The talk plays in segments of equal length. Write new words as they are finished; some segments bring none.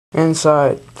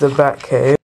Inside the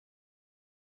Batcave.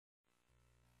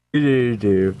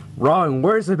 Wrong,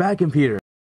 where's the Batcomputer?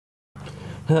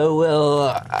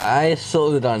 Well, I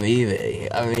sold it on eBay.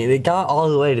 I mean, it got all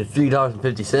the way to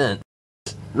 $3.50.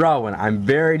 Rowan, I'm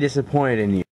very disappointed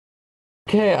in you.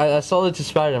 Okay, I sold it to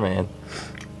Spider-Man.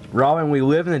 Robin, we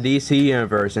live in the DC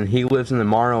universe, and he lives in the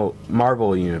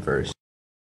Marvel universe.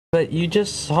 But you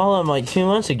just saw him like 2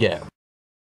 months ago.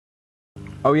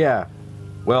 Oh yeah.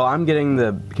 Well, I'm getting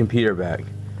the computer back.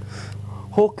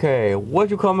 Okay,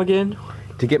 what'd you come again?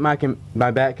 To get my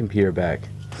Batcomputer back.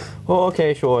 Oh,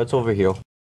 okay, sure, it's over here.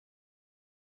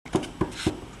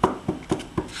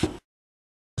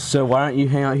 So why don't you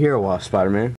hang out here a while,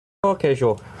 Spider-Man? Okay,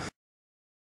 sure.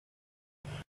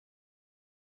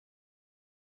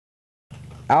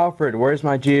 Alfred, where's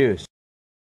my juice?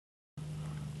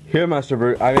 Here,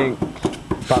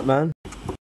 Batman.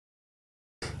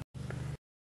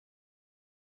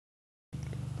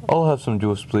 I'll have some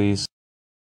juice, please.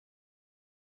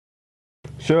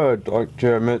 Sure,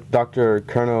 Dr.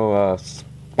 Colonel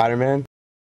Spider-Man.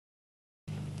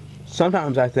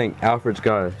 Sometimes I think Alfred's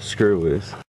got a screw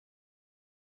loose.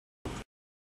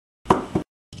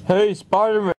 Hey,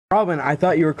 Spider-Man! Robin, I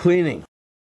thought you were cleaning.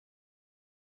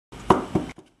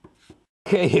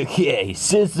 Okay,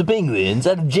 since the Penguin's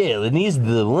out of jail and he's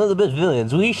one of the best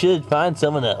villains, we should find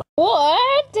someone else.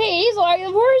 What? He's like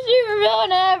the worst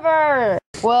supervillain ever!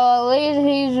 Well, at least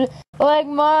he's like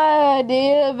my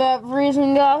idea about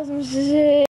freezing Gotham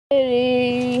City.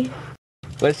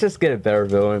 Let's just get a better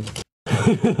villain.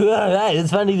 Alright,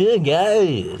 it's funny doing,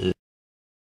 guys.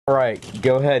 Alright,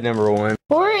 go ahead, number one.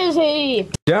 Where is he?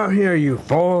 Down here, you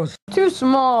fools. Too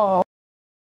small.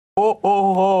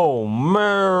 Oh,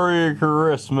 Merry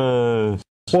Christmas.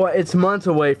 Well, it's months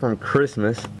away from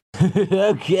Christmas.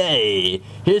 Okay,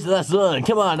 here's the last one.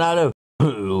 Come on, Otto.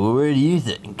 Where do you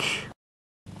think?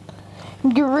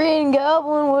 Green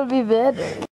Goblin would be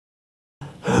better.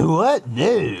 What?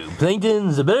 No,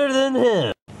 Plankton's better than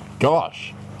him.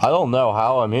 Gosh, I don't know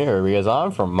how I'm here because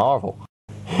I'm from Marvel.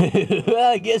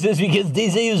 I guess it's because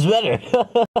DC was better.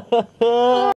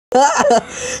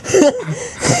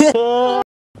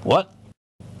 What?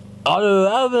 Otto,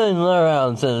 I've been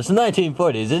around since the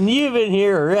 1940s, and you've been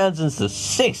here around since the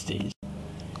 60s.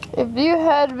 If you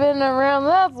had been around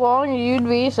that long, you'd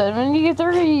be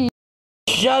 73.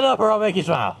 Shut up or I'll make you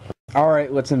smile.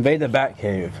 Alright, let's invade the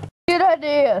Batcave. Good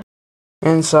idea.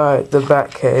 Inside the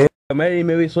Batcave. Made any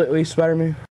movies lately,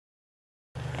 Spider-Man?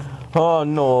 Oh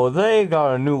no, they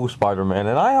got a new Spider-Man,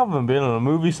 and I haven't been in a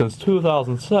movie since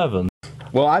 2007.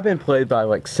 Well, I've been played by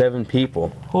like 7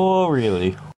 people. Oh,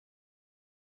 really?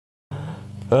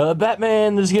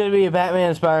 Batman, there's gonna be a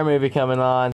Batman Spider movie coming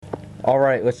on.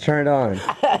 Alright, let's turn it on.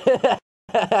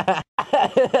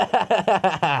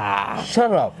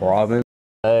 Shut up, Robin.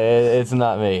 It's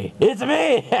not me. It's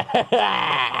me!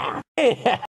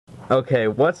 Okay,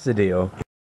 what's the deal?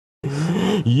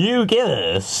 You give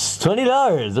us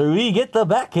 $20 or we get the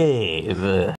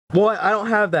Batcave. Well, I don't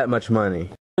have that much money.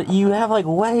 But you have like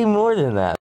way more than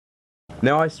that.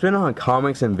 Now, I spend on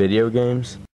comics and video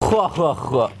games. What?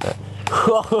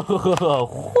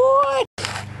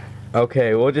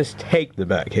 Okay, we'll just take the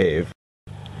Batcave.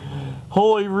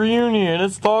 Holy reunion,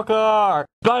 it's Stalker!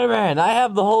 Spider-Man, I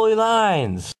have the holy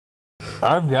lines!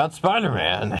 I've got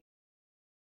Spider-Man.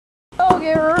 Oh,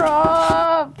 get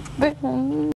robbed!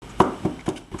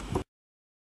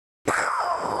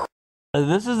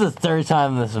 This is the 3rd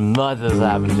time this month has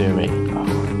happened to me.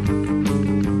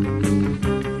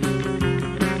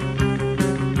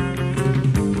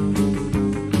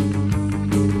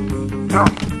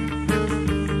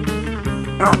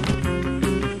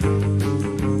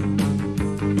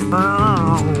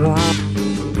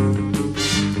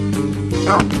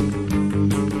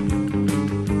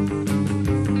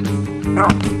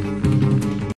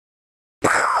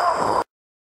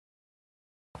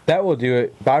 That will do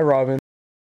it. Bye, Robin.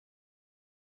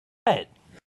 What?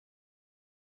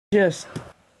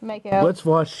 Make out. Let's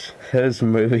watch his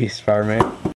movie,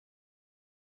 Spider-Man.